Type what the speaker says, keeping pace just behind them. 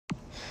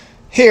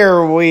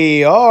Here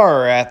we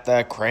are at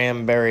the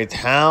Cranberry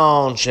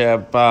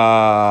Township,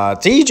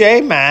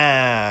 TJ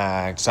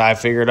Maxx. I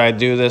figured I'd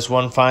do this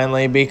one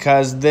finally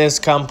because this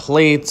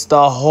completes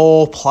the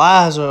whole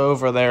plaza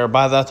over there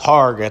by the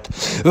Target,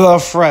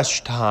 the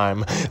Fresh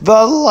Time,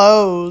 the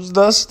Lowe's,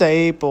 the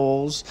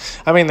Staples.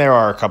 I mean, there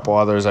are a couple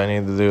others I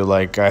need to do,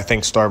 like I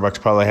think Starbucks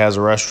probably has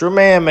a restroom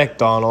and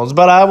McDonald's,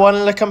 but I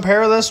wanted to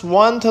compare this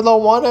one to the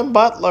one in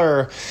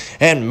Butler.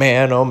 And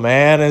man, oh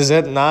man, is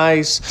it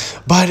nice,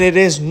 but it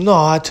is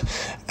not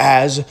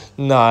as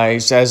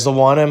nice as the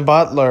one in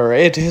Butler.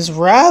 It is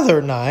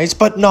rather nice,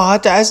 but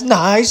not as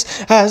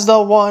nice as the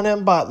one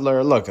in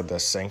Butler. Look at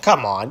this thing.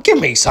 Come on, give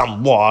me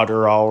some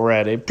water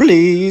already,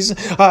 please.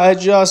 I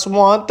just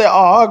want the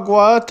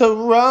agua to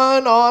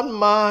run on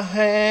my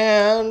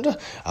hand.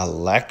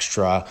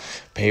 Electra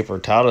paper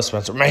towel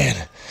dispenser.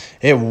 Man,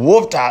 it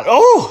whooped out.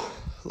 Oh!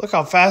 Look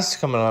how fast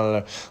it's coming on.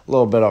 A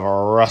little bit of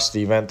a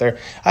rusty vent there.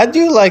 I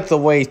do like the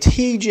way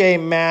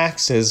TJ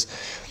Maxx is.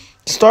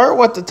 Start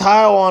with the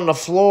tile on the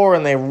floor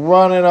and they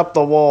run it up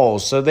the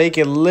walls so they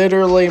can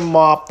literally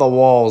mop the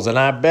walls. And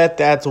I bet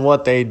that's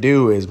what they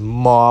do, is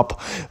mop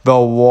the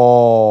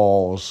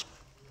walls.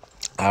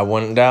 I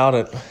wouldn't doubt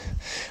it.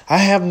 I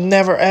have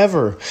never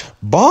ever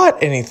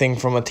bought anything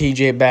from a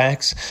TJ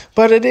Maxx,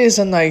 but it is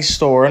a nice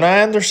store and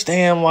I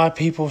understand why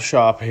people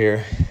shop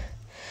here.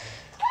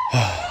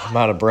 I'm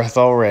out of breath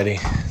already.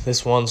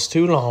 This one's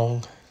too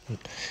long.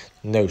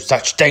 No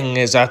such thing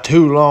as a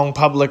too long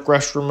public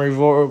restroom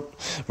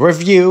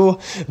review.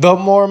 The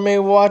more we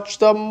watch,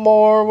 the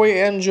more we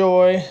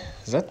enjoy.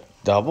 Is that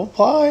double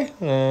ply?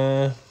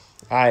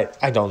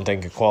 I don't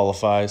think it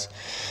qualifies.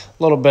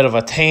 A little bit of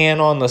a tan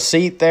on the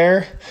seat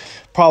there.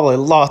 Probably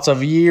lots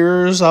of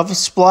years of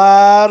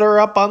splatter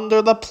up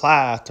under the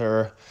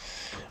platter.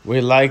 We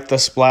like the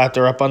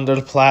splatter up under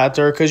the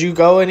platter because you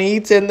go and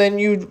eat and then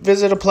you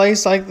visit a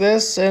place like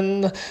this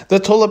and the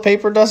toilet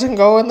paper doesn't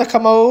go in the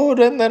commode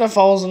and then it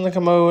falls in the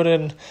commode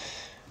and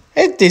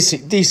it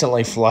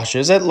decently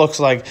flushes. It looks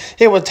like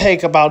it would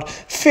take about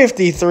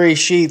 53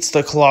 sheets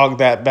to clog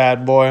that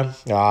bad boy.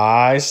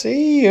 I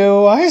see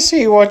you. I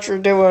see what you're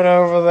doing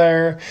over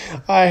there.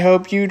 I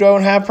hope you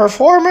don't have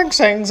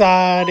performance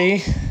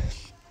anxiety.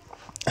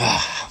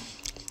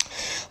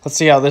 Let's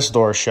see how this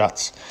door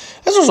shuts.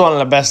 This was one of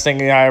the best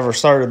things I ever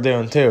started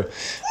doing, too.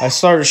 I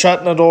started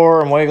shutting the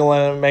door and wiggling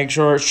it and make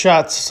sure it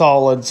shuts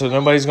solid so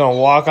nobody's going to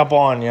walk up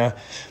on you.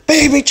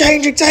 Baby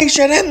changing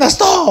station in the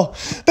stall!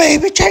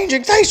 Baby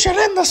changing station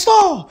in the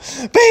stall!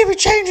 Baby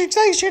changing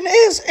station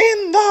is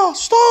in the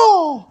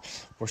stall!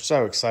 We're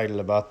so excited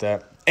about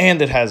that.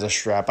 And it has a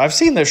strap. I've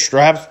seen the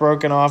straps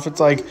broken off. It's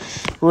like,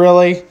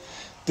 really?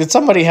 Did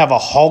somebody have a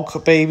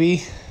Hulk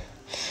baby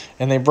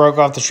and they broke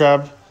off the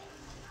strap?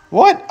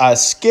 What? A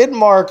skid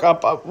mark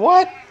up.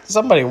 What?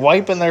 Somebody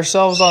wiping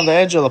themselves on the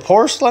edge of the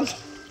porcelain?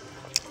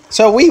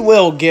 So we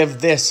will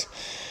give this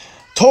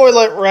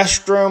toilet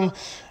restroom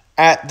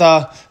at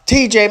the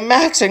TJ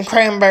Maxx in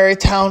Cranberry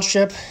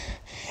Township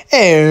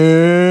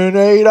an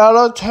 8 out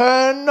of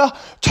 10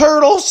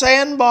 turtle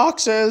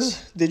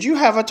sandboxes. Did you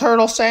have a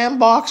turtle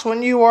sandbox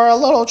when you were a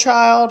little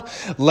child?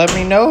 Let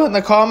me know in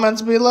the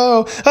comments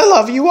below. I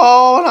love you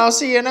all, and I'll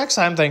see you next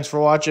time. Thanks for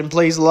watching.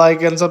 Please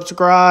like and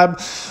subscribe.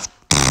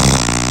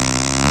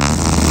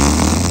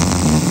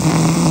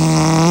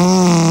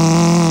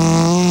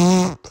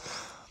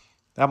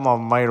 That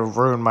might have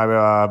ruined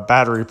my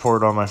battery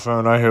port on my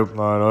phone. I hope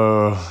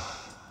not.